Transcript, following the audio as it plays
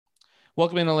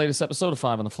Welcome in the latest episode of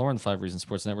Five on the Floor on the Five Reasons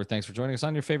Sports Network. Thanks for joining us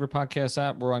on your favorite podcast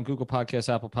app. We're on Google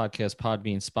Podcasts, Apple Podcasts,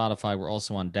 Podbean, Spotify. We're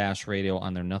also on Dash Radio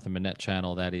on their Nothing But Net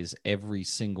channel. That is every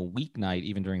single weeknight,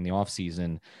 even during the off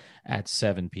season at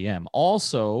 7 p.m.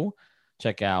 Also,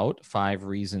 check out Five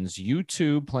Reasons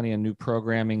YouTube. Plenty of new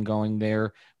programming going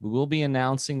there. We will be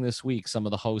announcing this week some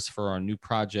of the hosts for our new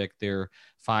project, their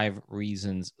Five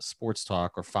Reasons Sports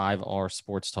Talk or 5R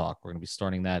Sports Talk. We're going to be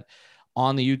starting that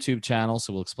on the YouTube channel.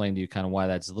 So we'll explain to you kind of why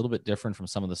that's a little bit different from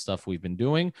some of the stuff we've been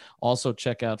doing. Also,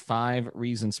 check out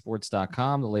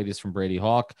 5reasonsports.com, the latest from Brady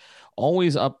Hawk.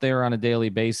 Always up there on a daily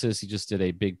basis. He just did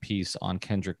a big piece on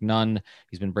Kendrick Nunn.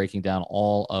 He's been breaking down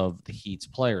all of the Heat's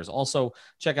players. Also,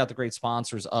 check out the great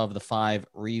sponsors of the Five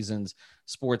Reasons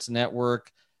Sports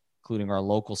Network, including our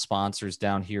local sponsors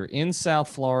down here in South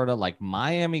Florida, like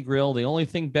Miami Grill. The only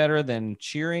thing better than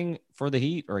cheering for the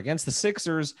Heat or against the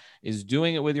Sixers is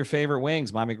doing it with your favorite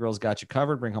wings. Miami Grill's got you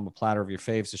covered. Bring home a platter of your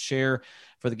faves to share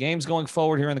for the games going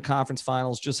forward here in the conference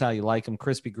finals, just how you like them: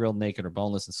 crispy, grilled, naked, or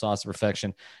boneless, and sauce of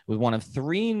perfection with one of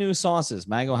three new sauces: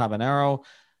 mango habanero,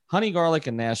 honey garlic,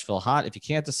 and Nashville hot. If you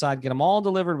can't decide, get them all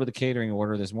delivered with a catering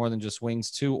order. There's more than just wings,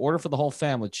 too. Order for the whole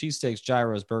family: cheesesteaks,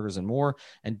 gyros, burgers, and more.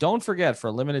 And don't forget, for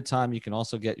a limited time, you can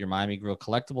also get your Miami Grill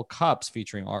collectible cups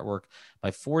featuring artwork by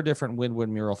 4 different Wynwood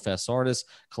Mural Fest artists.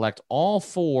 Collect all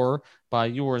 4, buy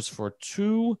yours for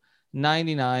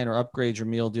 $2.99, or upgrade your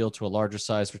meal deal to a larger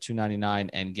size for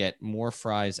 $2.99 and get more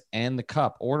fries and the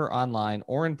cup. Order online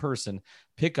or in person.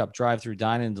 Pickup, drive-through,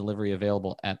 dine-in, and delivery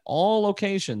available at all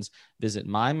locations. Visit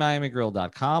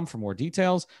mymiamigrill.com for more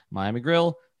details. Miami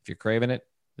Grill, if you're craving it,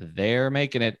 they're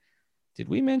making it. Did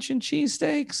we mention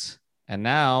cheesesteaks? And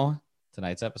now,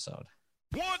 tonight's episode.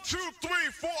 1, 2, 3,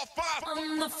 4, 5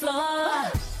 on the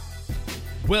floor.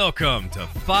 Welcome to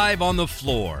Five on the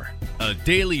Floor, a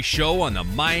daily show on the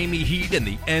Miami Heat and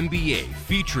the NBA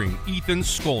featuring Ethan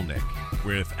Skolnick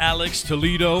with Alex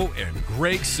Toledo and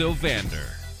Greg Sylvander.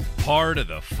 Part of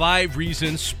the Five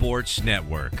Reasons Sports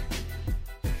Network.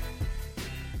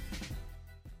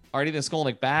 Alrighty, then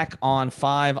Skolnick back on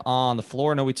Five on the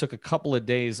Floor. I know we took a couple of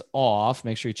days off.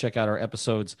 Make sure you check out our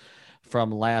episodes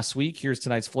from last week. Here's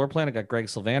tonight's floor plan. I got Greg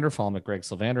Sylvander. Follow me at Greg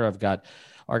Sylvander. I've got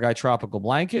our guy Tropical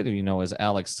Blanket, who you know as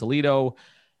Alex Toledo.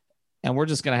 And we're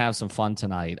just going to have some fun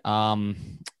tonight.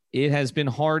 It has been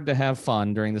hard to have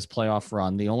fun during this playoff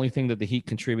run. The only thing that the Heat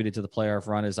contributed to the playoff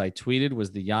run, as I tweeted,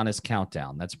 was the Giannis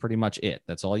countdown. That's pretty much it.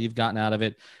 That's all you've gotten out of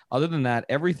it. Other than that,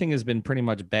 everything has been pretty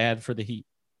much bad for the Heat.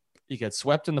 You get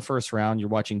swept in the first round. You're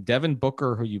watching Devin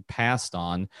Booker, who you passed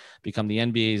on, become the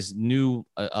NBA's new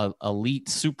elite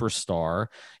superstar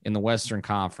in the Western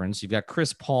Conference. You've got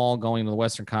Chris Paul going to the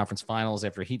Western Conference Finals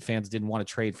after Heat fans didn't want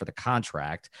to trade for the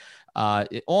contract.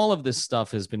 All of this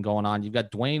stuff has been going on. You've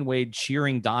got Dwayne Wade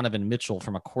cheering Donovan Mitchell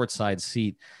from a courtside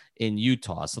seat in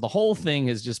Utah. So the whole thing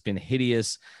has just been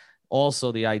hideous.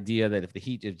 Also, the idea that if the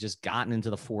Heat had just gotten into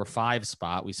the 4-5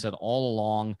 spot, we said all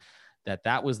along that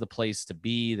that was the place to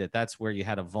be, that's where you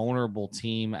had a vulnerable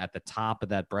team at the top of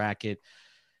that bracket.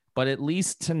 But at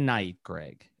least tonight,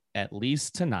 Greg,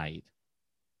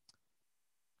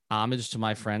 homage to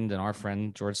my friend and our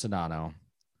friend George Sedano,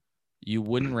 you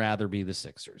wouldn't rather be the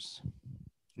Sixers.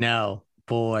 No,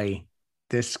 boy,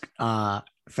 this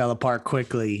fell apart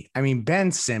quickly. I mean,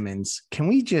 Ben Simmons, can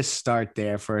we just start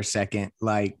there for a second?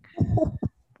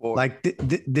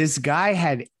 This guy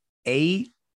had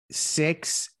 8,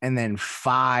 6, and then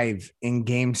 5 in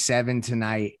game 7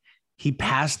 tonight. He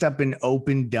passed up an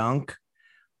open dunk.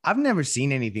 I've never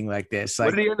seen anything like this.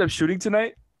 What did he end up shooting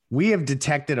tonight? We have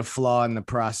detected a flaw in the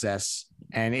process,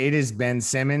 and it is Ben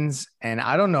Simmons. And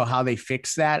I don't know how they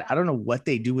fix that. I don't know what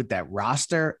they do with that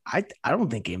roster. I don't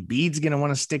think Embiid's going to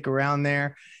want to stick around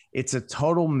there. It's a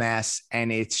total mess.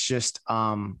 And it's just,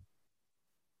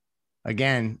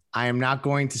 again, I am not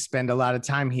going to spend a lot of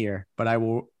time here, but I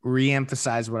will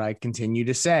reemphasize what I continue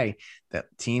to say, that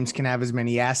teams can have as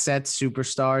many assets,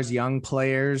 superstars, young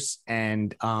players,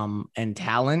 and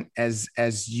talent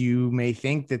as you may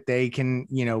think that they can,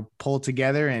 pull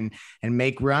together and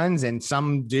make runs. And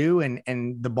some do, and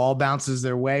the ball bounces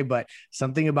their way. But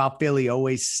something about Philly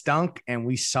always stunk, and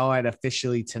we saw it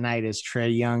officially tonight as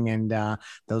Trae Young and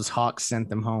those Hawks sent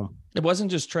them home. It wasn't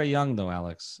just Trae Young, though,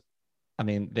 Alex. I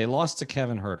mean, they lost to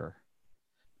Kevin Huerter,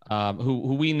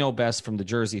 who we know best from the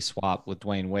jersey swap with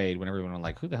Dwayne Wade, when everyone was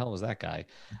like, who the hell was that guy?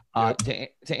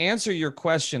 To answer your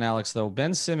question, Alex, though,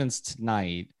 Ben Simmons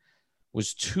tonight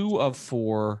was 2 of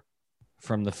 4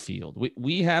 from the field.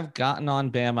 We have gotten on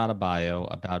Bam Adebayo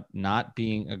about not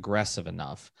being aggressive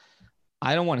enough.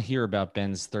 I don't want to hear about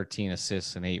Ben's 13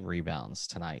 assists and 8 rebounds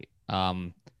tonight.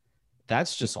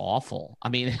 That's just awful. I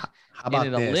mean, How about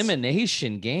in an this?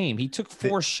 elimination game, he took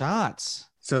 4 shots.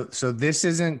 So this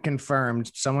isn't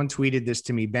confirmed. Someone tweeted this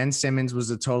to me. Ben Simmons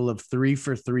was a total of 3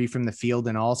 for 3 from the field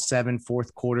in all 7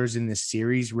 fourth quarters in this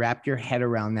series. Wrap your head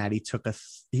around that. He took a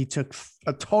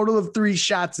total of 3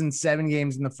 shots in 7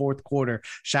 games in the fourth quarter.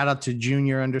 Shout out to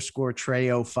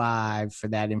Junior_Trey05 for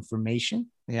that information.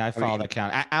 Yeah, I follow that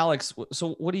count. Alex,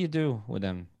 so what do you do with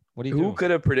them? What do you do? Who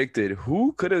could have predicted?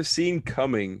 Who could have seen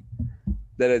coming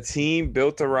that a team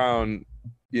built around,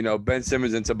 Ben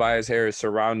Simmons and Tobias Harris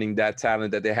surrounding that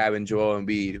talent that they have in Joel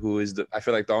Embiid, who is I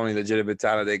feel like the only legitimate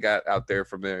talent they got out there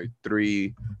from their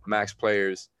 3 max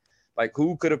players. Like,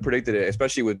 who could have predicted it,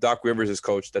 especially with Doc Rivers as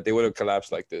coach, that they would have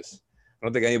collapsed like this? I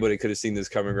don't think anybody could have seen this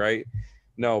coming, right?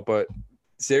 No, but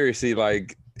seriously,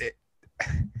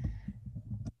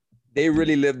 they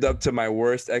really lived up to my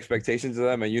worst expectations of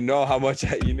them, and you know how much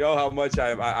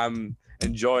I'm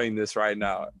enjoying this right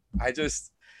now.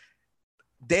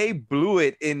 They blew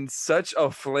it in such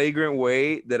a flagrant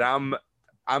way that I'm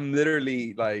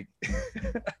literally like,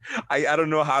 I don't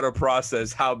know how to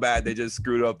process how bad they just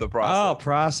screwed up the process. Oh,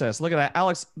 process. Look at that.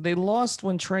 Alex, they lost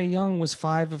when Trae Young was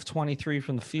 5 of 23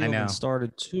 from the field and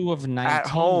started 2 of 19. At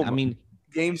home. I mean,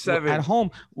 Game 7. At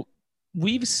home.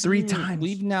 We've seen 3 times.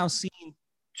 We've now seen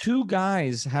 2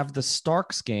 guys have the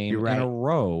Starks game in a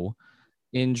row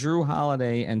in Drew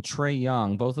Holiday and Trae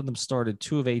Young. Both of them started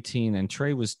 2 of 18 and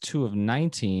Trae was 2 of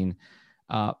 19.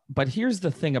 But here's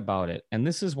the thing about it. And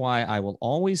this is why I will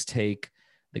always take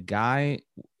the guy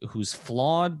who's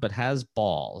flawed but has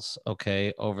balls,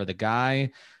 okay, over the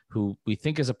guy who we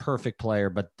think is a perfect player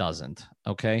but doesn't,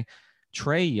 okay?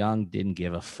 Trae Young didn't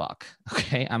give a fuck,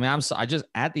 okay? I mean, I just,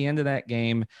 at the end of that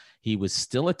game, he was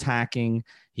still attacking.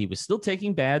 He was still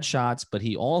taking bad shots, but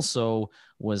he also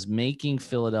was making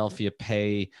Philadelphia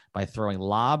pay by throwing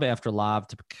lob after lob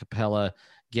to Capella,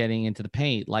 getting into the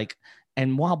paint.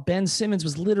 And while Ben Simmons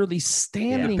was literally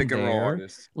standing there,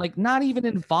 like not even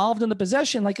involved in the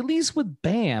possession, like at least with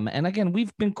Bam. And again,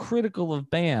 we've been critical of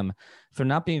Bam for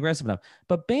not being aggressive enough,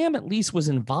 but Bam at least was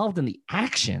involved in the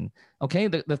action. Okay.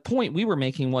 The point we were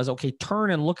making was, okay,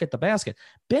 turn and look at the basket.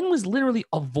 Ben was literally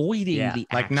avoiding the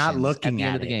like not looking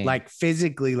at the it, game. like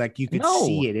physically, like you could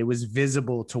see it. It was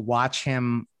visible to watch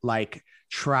him like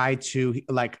try to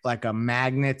like a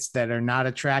magnets that are not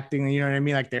attracting, you know what I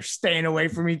mean? Like they're staying away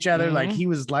from each other. Mm-hmm. Like he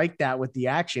was like that with the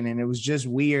action, and it was just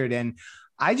weird. And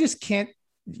I just can't,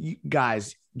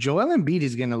 guys, Joel Embiid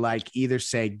is going to like either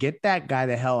say, get that guy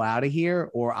the hell out of here,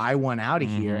 or I want out of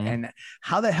here. And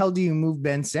how the hell do you move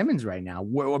Ben Simmons right now?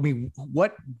 I mean,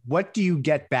 what do you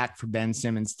get back for Ben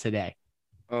Simmons today?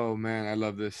 Oh man, I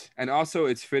love this. And also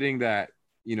it's fitting that,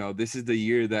 this is the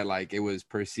year that like it was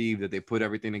perceived that they put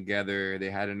everything together.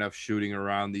 They had enough shooting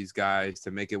around these guys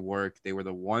to make it work. They were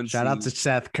the one. Shout out to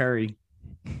Seth Curry.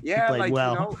 Yeah,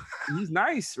 he's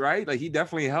nice, right? Like he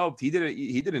definitely helped. He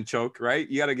didn't choke, right?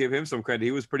 You got to give him some credit.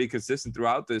 He was pretty consistent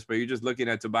throughout this, but you're just looking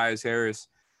at Tobias Harris,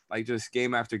 like just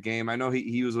game after game. I know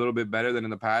he was a little bit better than in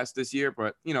the past this year,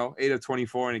 but 8 of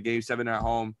 24 in a game 7 at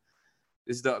home.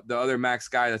 This is the other max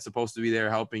guy that's supposed to be there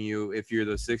helping you if you're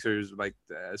the Sixers, like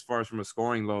as far as from a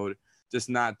scoring load, just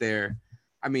not there.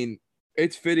 I mean,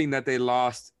 it's fitting that they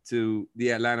lost to the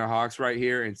Atlanta Hawks right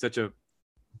here in such a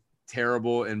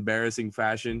terrible, embarrassing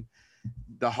fashion.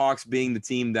 The Hawks being the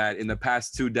team that in the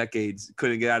past 2 decades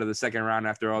couldn't get out of the second round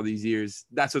after all these years.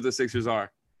 That's what the Sixers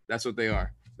are. That's what they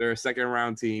are. They're a second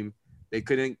round team. They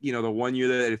couldn't, the one year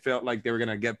that it felt like they were going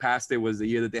to get past it was the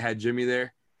year that they had Jimmy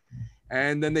there.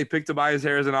 And then they picked Tobias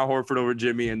Harris and Al Horford over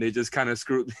Jimmy, and they just kind of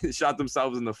shot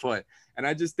themselves in the foot. And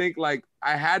I just think, like,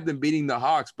 I had them beating the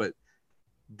Hawks, but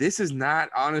this is not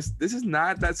honest. This is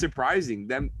not that surprising,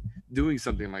 them doing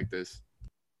something like this.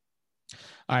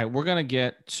 All right, we're going to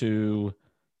get to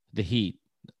the Heat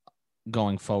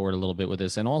going forward a little bit with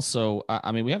this. And also,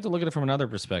 I mean, we have to look at it from another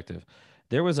perspective.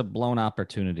 There was a blown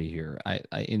opportunity here,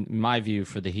 in my view,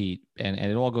 for the Heat. And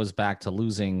it all goes back to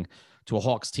losing to a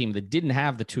Hawks team that didn't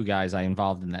have the 2 guys I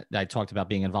talked about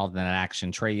being involved in that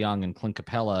action, Trae Young and Clint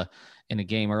Capella, in a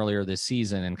game earlier this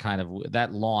season. And kind of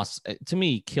that loss, to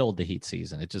me, killed the Heat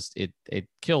season. It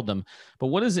killed them. But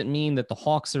what does it mean that the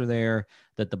Hawks are there,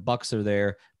 that the Bucks are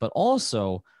there? But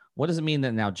also, what does it mean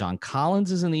that now John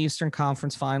Collins is in the Eastern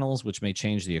Conference Finals, which may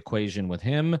change the equation with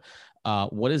him?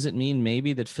 What does it mean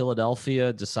maybe that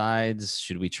Philadelphia decides,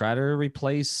 should we try to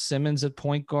replace Simmons at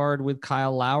point guard with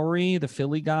Kyle Lowry, the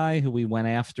Philly guy who we went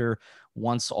after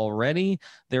once already.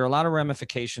 There are a lot of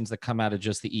ramifications that come out of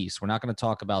just the East. We're not going to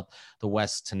talk about the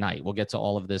West tonight. We'll get to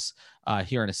all of this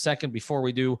here in a second. Before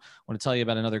we do, I want to tell you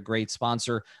about another great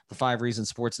sponsor, the 5 Reasons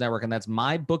Sports Network, and that's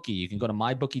MyBookie. You can go to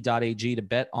mybookie.ag to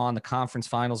bet on the conference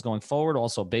finals going forward.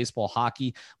 Also, baseball,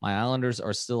 hockey. My Islanders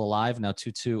are still alive, now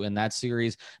 2-2 in that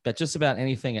series. Bet just about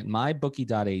anything at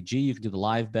mybookie.ag. You can do the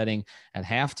live betting at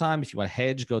halftime. If you want to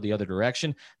hedge, go the other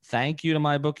direction. Thank you to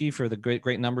MyBookie for the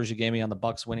great numbers you gave me on the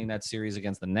Bucks winning that series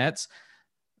against the Nets.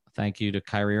 Thank you to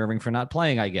Kyrie Irving for not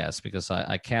playing, I guess, because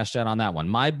I cashed out on that one.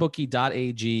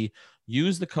 MyBookie.ag.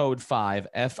 Use the code 5,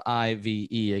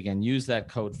 F-I-V-E. Again, use that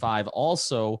code 5.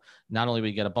 Also, not only will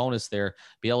you get a bonus there,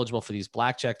 be eligible for these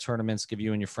blackjack tournaments, give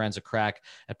you and your friends a crack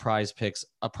at prize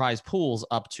pools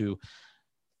up to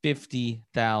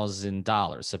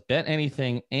 $50,000. So bet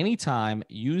anything, anytime.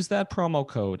 Use that promo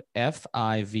code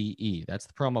F-I-V-E. That's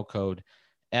the promo code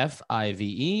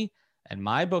F-I-V-E and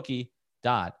mybookie.ag.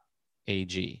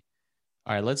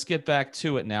 All right, let's get back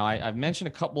to it now. I've mentioned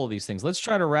a couple of these things. Let's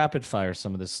try to rapid fire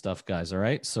some of this stuff, guys. All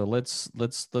right, so let's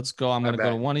go. I'm going to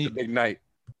go to one of you. Big night.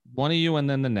 One of you, and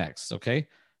then the next. Okay.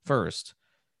 First,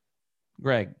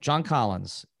 Greg, John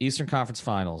Collins, Eastern Conference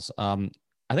Finals. I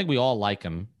think we all like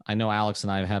him. I know Alex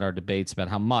and I have had our debates about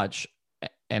how much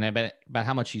and about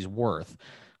how much he's worth.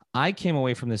 I came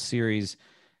away from this series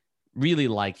really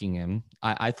liking him.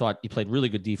 I thought he played really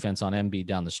good defense on Embiid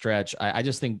down the stretch. I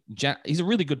just think he's a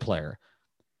really good player.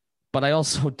 But I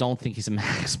also don't think he's a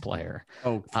max player.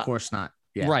 Oh, of course not.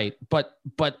 Yeah. Right. But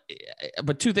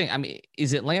two things. I mean,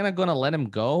 is Atlanta going to let him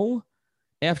go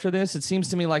after this? It seems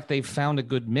to me like they've found a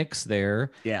good mix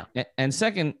there. Yeah. And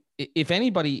second, if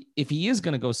he is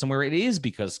going to go somewhere, it is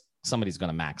because somebody's going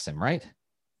to max him, right?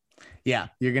 Yeah.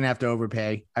 You're going to have to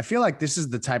overpay. I feel like this is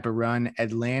the type of run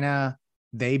Atlanta,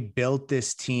 they built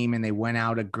this team and they went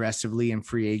out aggressively in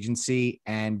free agency.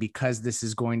 And because this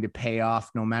is going to pay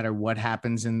off no matter what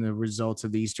happens in the results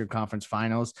of the Eastern Conference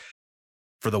Finals.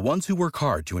 For the ones who work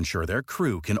hard to ensure their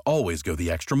crew can always go the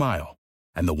extra mile,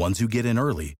 and the ones who get in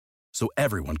early so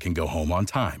everyone can go home on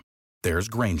time, there's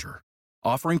Grainger,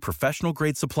 offering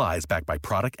professional-grade supplies backed by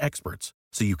product experts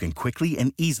so you can quickly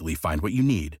and easily find what you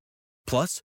need.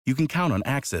 Plus, you can count on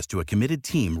access to a committed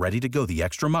team ready to go the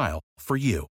extra mile for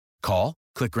you. Call,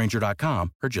 click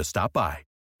Grainger.com, or just stop by.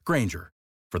 Grainger,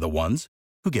 for the ones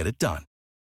who get it done.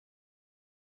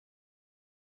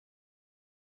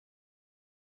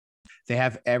 They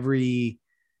have every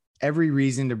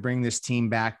reason to bring this team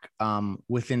back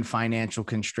within financial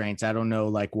constraints. I don't know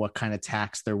like what kind of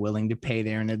tax they're willing to pay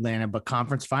there in Atlanta, but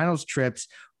conference finals trips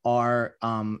are,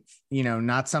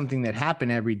 not something that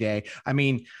happen every day. I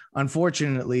mean,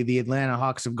 unfortunately, the Atlanta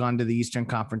Hawks have gone to the Eastern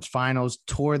Conference Finals,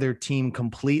 tore their team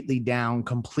completely down,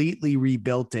 completely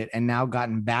rebuilt it, and now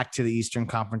gotten back to the Eastern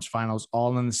Conference Finals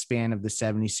all in the span of the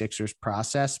 76ers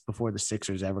process before the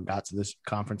Sixers ever got to this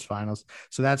conference finals.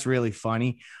 So that's really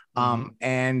funny.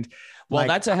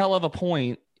 That's a hell of a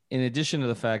point. In addition to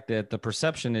the fact that the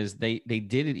perception is they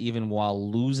did it even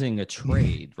while losing a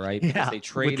trade, right? Because they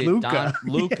traded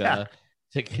Luka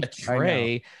to get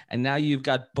Trey, and now you've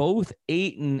got both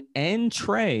Ayton and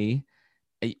Trey.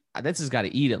 This has got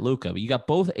to eat at Luka, but you got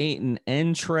both Ayton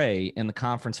and Trey in the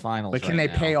conference finals. But can they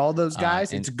pay all those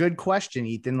guys? It's a good question,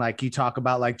 Ethan. Like you talk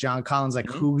about like John Collins, like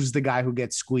who's the guy who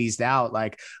gets squeezed out?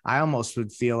 Like I almost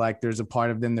would feel like there's a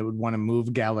part of them that would want to move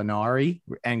Gallinari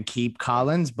and keep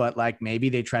Collins, but like maybe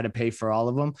they try to pay for all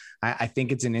of them. I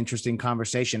think it's an interesting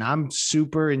conversation. I'm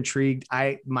super intrigued.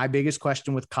 My biggest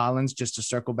question with Collins, just to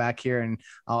circle back here, and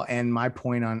I'll end my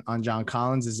point on John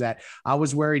Collins, is that I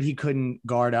was worried he couldn't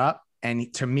guard up.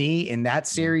 And to me, in that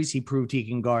series, he proved he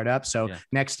can guard up. So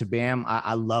next to Bam,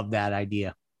 I love that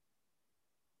idea.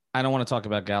 I don't want to talk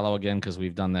about Gallo again because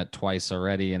we've done that twice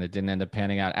already and it didn't end up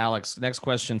panning out. Alex, next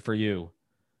question for you.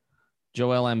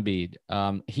 Joel Embiid.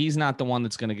 He's not the one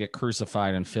that's going to get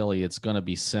crucified in Philly. It's going to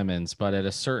be Simmons. But at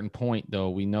a certain point, though,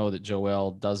 we know that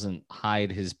Joel doesn't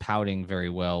hide his pouting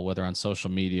very well, whether on social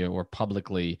media or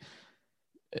publicly.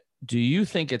 Do you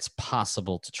think it's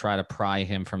possible to try to pry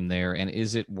him from there? And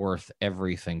is it worth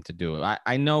everything to do it?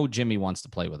 I know Jimmy wants to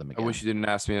play with him again. I wish you didn't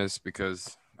ask me this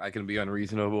because I can be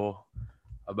unreasonable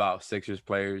about Sixers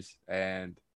players.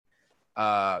 And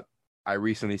I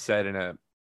recently said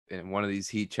in one of these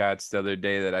Heat chats the other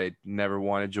day that I never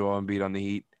wanted Joel Embiid on the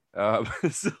Heat.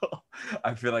 So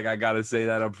I feel like I got to say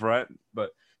that up front.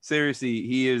 But seriously,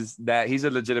 he's a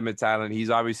legitimate talent. He's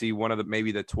obviously one of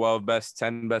maybe the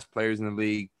 10 best players in the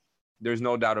league. There's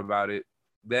no doubt about it.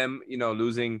 Them,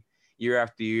 losing year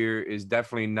after year is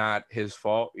definitely not his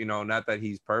fault. Not that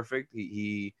he's perfect.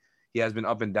 He has been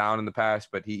up and down in the past,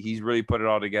 but he's really put it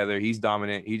all together. He's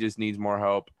dominant. He just needs more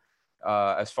help.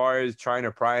 As far as trying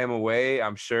to pry him away,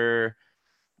 I'm sure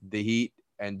the Heat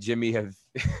and Jimmy have,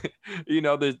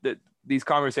 these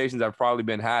conversations have probably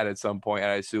been had at some point,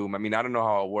 I assume. I mean, I don't know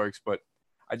how it works, but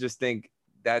I just think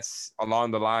that's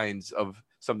along the lines of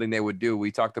something they would do.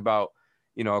 We talked about,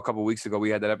 a couple of weeks ago, we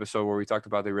had that episode where we talked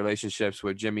about the relationships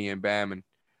with Jimmy and Bam, and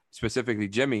specifically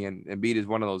Jimmy, and Embiid is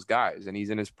one of those guys, and he's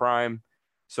in his prime.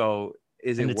 So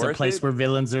is it worth it? It's a place where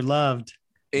villains are loved.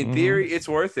 In theory, it's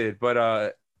worth it,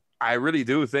 but I really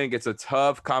do think it's a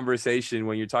tough conversation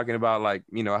when you're talking about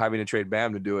having to trade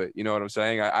Bam to do it. You know what I'm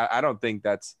saying? I don't think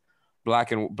that's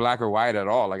black or white at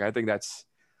all. Like, I think that's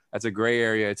a gray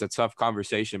area. It's a tough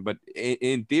conversation, but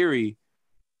in theory,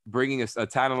 bringing a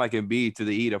talent like Embiid to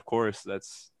the Heat, of course,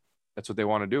 that's what they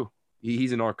want to do.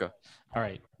 He's an Orca. All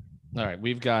right.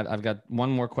 I've got one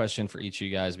more question for each of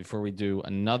you guys before we do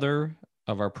another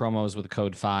of our promos with the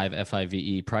code 5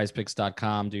 FIVE.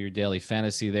 prizepicks.com. Do your daily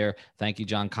fantasy there. Thank you,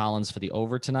 John Collins, for the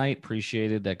over tonight.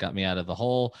 Appreciated. That got me out of the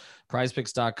hole.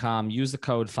 prizepicks.com. Use the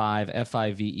code 5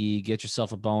 FIVE. Get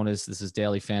yourself a bonus. This is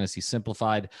daily fantasy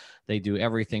simplified. They do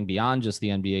everything beyond just the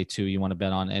NBA too. You want to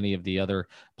bet on any of the other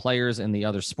players in the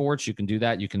other sports, you can do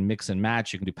that. You can mix and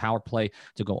match. You can do power play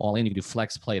to go all in. You can do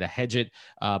flex play to hedge it.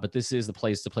 But this is the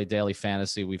place to play daily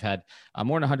fantasy. We've had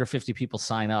more than 150 people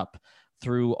sign up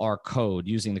through our code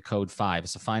using the code 5.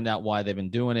 So find out why they've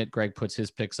been doing it. Greg puts his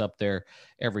picks up there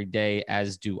every day,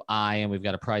 as do I. And we've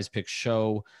got a prize pick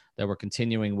show that we're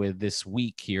continuing with this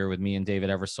week here with me and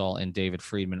David Eversole and David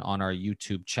Friedman on our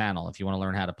YouTube channel if you want to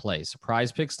learn how to play. So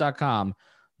prizepicks.com,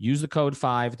 use the code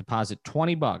 5, deposit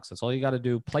 $20. That's all you got to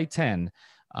do. Play 10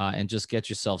 and just get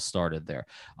yourself started there.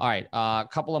 All right. A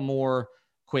couple of more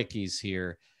quickies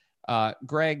here.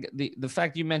 Greg, the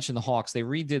fact you mentioned the Hawks, they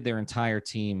redid their entire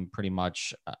team pretty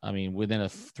much, within a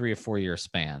 3 or 4 year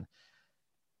span.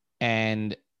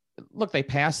 And look, they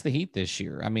passed the Heat this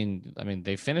year.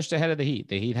 They finished ahead of the Heat.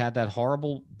 The Heat had that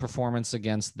horrible performance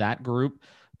against that group,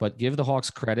 but give the Hawks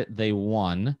credit, they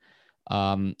won.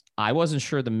 I wasn't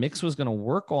sure the mix was going to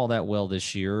work all that well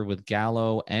this year with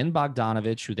Gallo and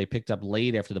Bogdanovich, who they picked up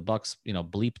late after the Bucks,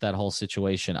 bleeped that whole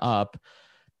situation up.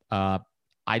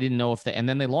 I didn't know and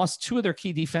then they lost 2 of their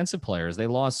key defensive players. They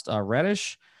lost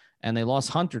Reddish and they lost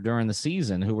Hunter during the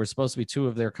season, who were supposed to be 2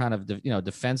 of their kind of,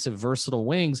 defensive versatile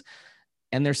wings.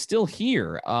 And they're still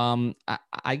here.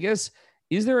 I guess,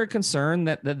 is there a concern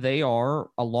that they are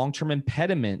a long-term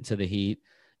impediment to the Heat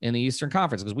in the Eastern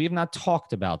Conference? Because we have not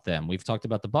talked about them. We've talked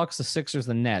about the Bucks, the Sixers,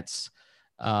 the Nets,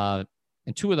 and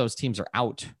 2 of those teams are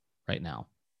out right now.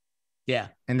 Yeah.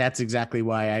 And that's exactly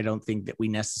why I don't think that we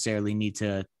necessarily need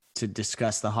to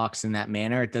discuss the Hawks in that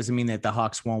manner. It doesn't mean that the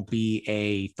Hawks won't be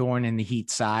a thorn in the Heat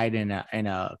side and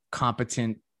a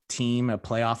competent team, a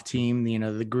playoff team.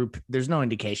 The group, there's no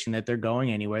indication that they're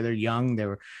going anywhere. They're young.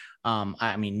 Nate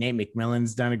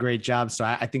McMillan's done a great job. So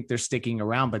I think they're sticking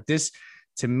around, but this,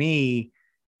 to me,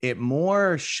 it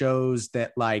more shows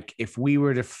that, like, if we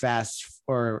were to fast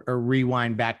or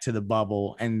rewind back to the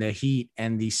bubble and the Heat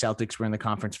and the Celtics were in the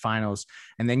conference finals,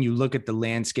 and then you look at the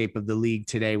landscape of the league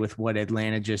today with what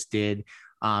Atlanta just did,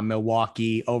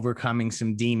 Milwaukee overcoming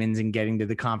some demons and getting to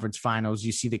the conference finals.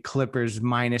 You see the Clippers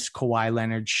minus Kawhi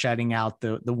Leonard shutting out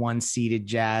the 1-seeded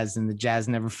Jazz, and the Jazz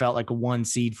never felt like a 1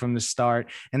 seed from the start.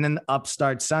 And then the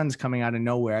upstart Suns coming out of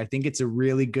nowhere. I think it's a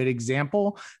really good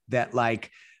example that,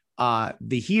 like,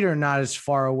 the Heat are not as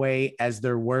far away as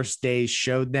their worst days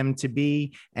showed them to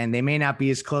be, and they may not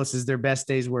be as close as their best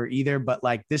days were either, but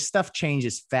like, this stuff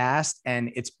changes fast,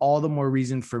 and it's all the more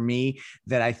reason for me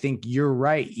that I think you're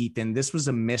right, Ethan. This was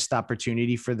a missed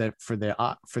opportunity for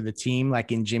the team.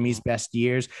 Like, in Jimmy's best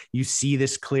years, you see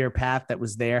this clear path that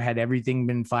was there had everything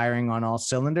been firing on all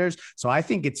cylinders. So I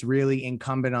think it's really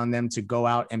incumbent on them to go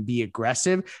out and be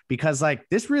aggressive, because, like,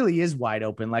 this really is wide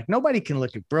open. Like, nobody can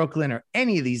look at Brooklyn or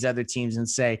any of these other teams and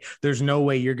say there's no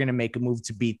way you're going to make a move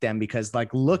to beat them, because,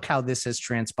 like, look how this has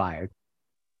transpired.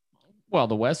 Well,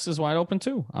 the West is wide open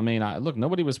too. Look,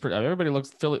 nobody was everybody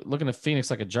looking at Phoenix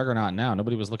like a juggernaut now.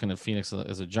 Nobody was looking at Phoenix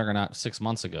as a juggernaut 6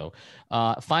 months ago.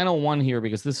 Final one here,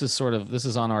 because this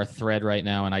is on our thread right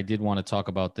now, and I did want to talk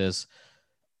about this.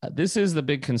 This is the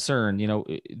big concern,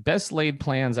 best laid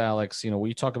plans, Alex.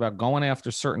 We talk about going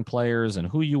after certain players and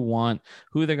who you want,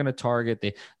 who they're going to target.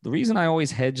 The reason I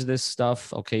always hedge this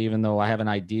stuff, okay, even though I have an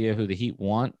idea who the Heat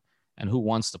want and who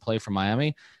wants to play for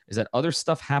Miami, is that other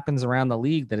stuff happens around the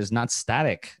league that is not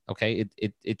static. Okay.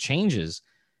 It changes.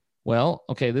 Well,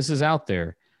 okay, this is out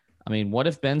there. What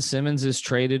if Ben Simmons is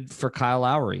traded for Kyle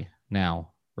Lowry now?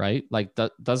 Right? Like,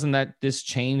 doesn't this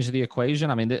change the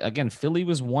equation? Again, Philly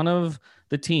was one of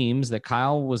the teams that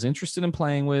Kyle was interested in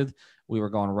playing with. We were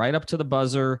going right up to the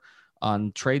buzzer.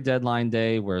 on trade deadline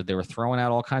day where they were throwing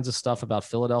out all kinds of stuff about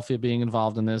Philadelphia being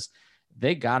involved in this.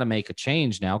 They got to make a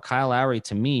change now. Kyle Lowry,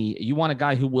 to me, you want a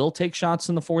guy who will take shots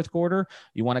in the fourth quarter.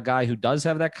 You want a guy who does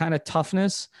have that kind of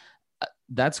toughness.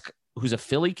 Who's a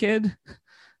Philly kid,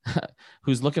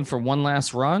 who's looking for one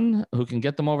last run, who can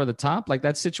get them over the top. Like,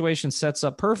 that situation sets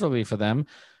up perfectly for them.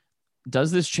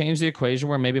 Does this change the equation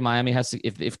where maybe Miami has to,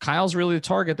 if Kyle's really the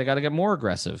target, they got to get more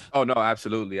aggressive? Oh, no,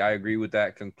 absolutely. I agree with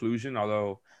that conclusion,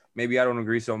 although maybe I don't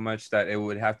agree so much that it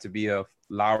would have to be a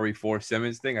Lowry for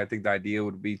Simmons thing. I think the idea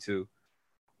would be to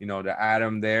add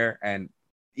him there. And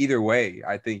either way,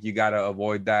 I think you got to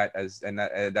avoid that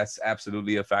that's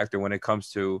absolutely a factor when it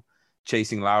comes to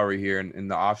chasing Lowry here in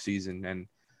the offseason. And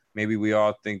maybe we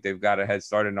all think they've got a head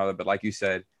start and all that, but like you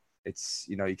said, it's,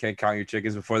 you can't count your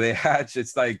chickens before they hatch.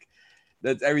 It's like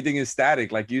that everything is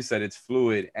static. Like you said, it's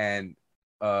fluid. And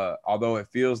although it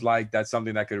feels like that's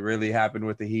something that could really happen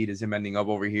with the Heat is him ending up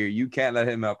over here, you can't let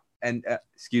him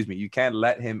you can't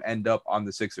let him end up on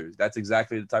the Sixers. That's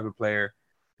exactly the type of player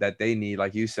that they need,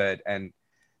 like you said. And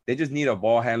they just need a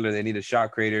ball handler. They need a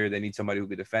shot creator. They need somebody who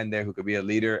could defend there, who could be a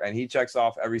leader. And he checks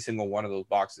off every single one of those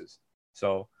boxes.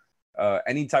 So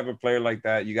any type of player like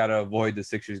that, you got to avoid the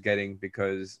Sixers getting,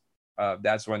 because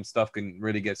that's when stuff can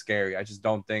really get scary. I just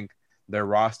don't think their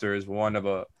roster is one of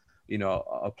a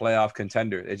playoff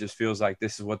contender. It just feels like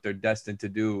this is what they're destined to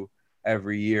do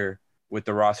every year with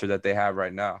the roster that they have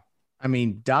right now. I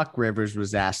mean, Doc Rivers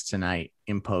was asked tonight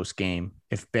in post game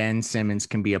if Ben Simmons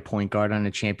can be a point guard on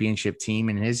a championship team.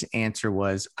 And his answer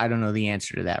was, I don't know the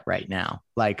answer to that right now.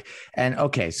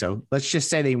 Okay, so let's just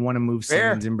say they want to move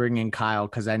Simmons and bring in Kyle,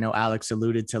 because I know Alex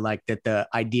alluded to that the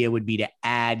idea would be to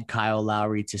add Kyle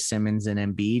Lowry to Simmons and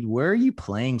Embiid. Where are you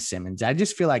playing Simmons? I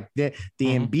just feel like the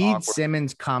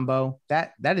Embiid-Simmons combo,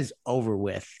 that is over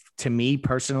with to me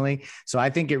personally. So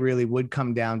I think it really would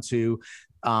come down to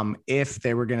if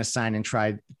they were going to sign and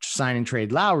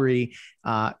trade Lowry,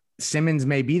 Simmons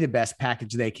may be the best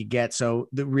package they could get. So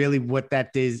what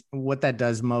that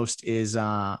does most is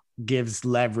gives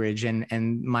leverage,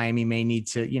 and Miami may need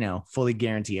to, fully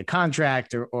guarantee a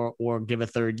contract or give a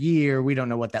third year. We don't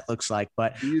know what that looks like,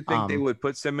 but do you think they would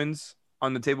put Simmons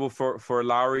on the table for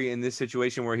Lowry in this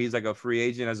situation where he's like a free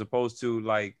agent as opposed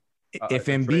to if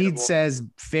Embiid says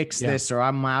fix this or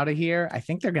I'm out of here, I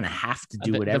think they're going to have to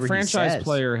do whatever the franchise he says.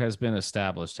 player has been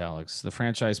established, Alex. The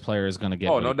franchise player is going to get.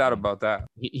 Oh, no doubt about that.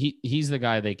 He's the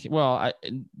guy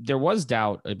there was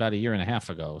doubt about a year and a half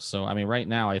ago. So, I mean, right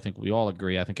now, I think we all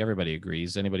agree. I think everybody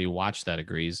agrees. Anybody who watched that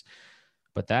agrees.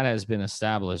 But that has been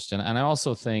established. And I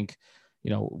also think,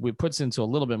 it puts into a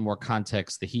little bit more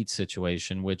context the Heat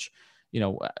situation, which,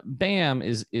 Bam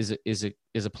is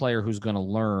a player who's going to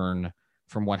learn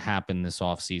from what happened this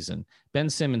offseason. Ben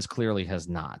Simmons clearly has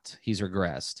not. He's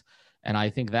regressed. And I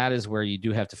think that is where you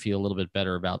do have to feel a little bit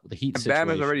better about the Heat situation. Bam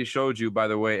has already showed you, by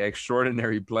the way,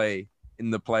 extraordinary play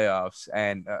in the playoffs.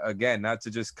 And again, not to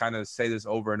just kind of say this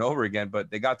over and over again, but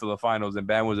they got to the finals and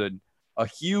Bam was a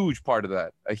huge part of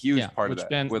that. A huge part of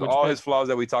that. With all his flaws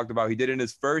that we talked about, he did in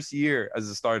his first year as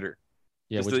a starter.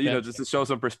 Yeah, just to show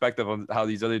some perspective on how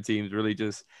these other teams really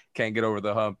just can't get over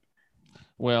the hump.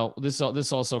 Well, this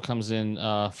also comes in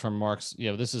from Mark's.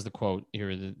 This is the quote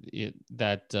here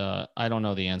that I don't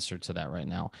know the answer to that right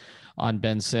now on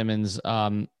Ben Simmons.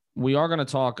 We are going to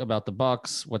talk about the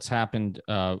Bucks, what's happened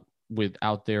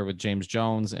out there with James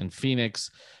Jones and Phoenix,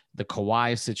 the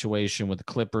Kawhi situation with the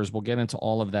Clippers. We'll get into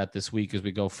all of that this week as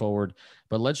we go forward.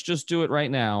 But let's just do it right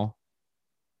now.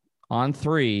 On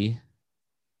 3,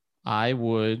 I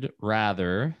would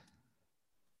rather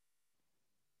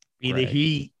be the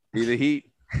Heat. Be the Heat.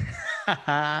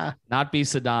 Not be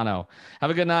Sedano. Have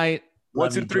a good night.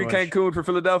 1, 2, 3 Cancun for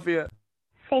Philadelphia.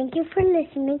 Thank you for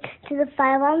listening to the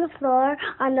 5 on the Floor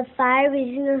on the 5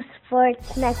 Regional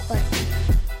Sports Network.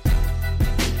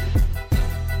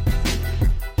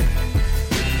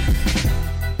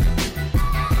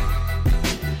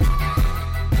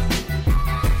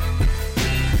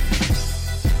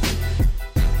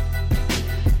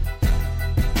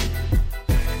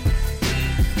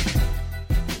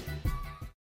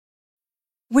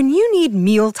 When you need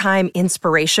mealtime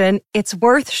inspiration, it's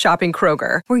worth shopping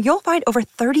Kroger, where you'll find over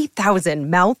 30,000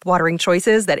 mouth-watering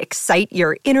choices that excite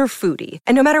your inner foodie.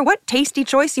 And no matter what tasty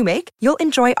choice you make, you'll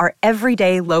enjoy our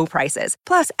everyday low prices,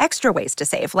 plus extra ways to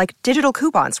save, like digital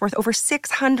coupons worth over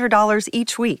 $600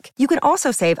 each week. You can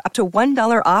also save up to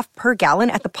 $1 off per gallon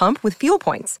at the pump with fuel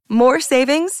points. More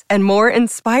savings and more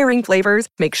inspiring flavors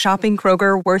make shopping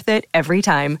Kroger worth it every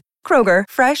time. Kroger,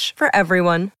 fresh for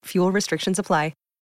everyone. Fuel restrictions apply.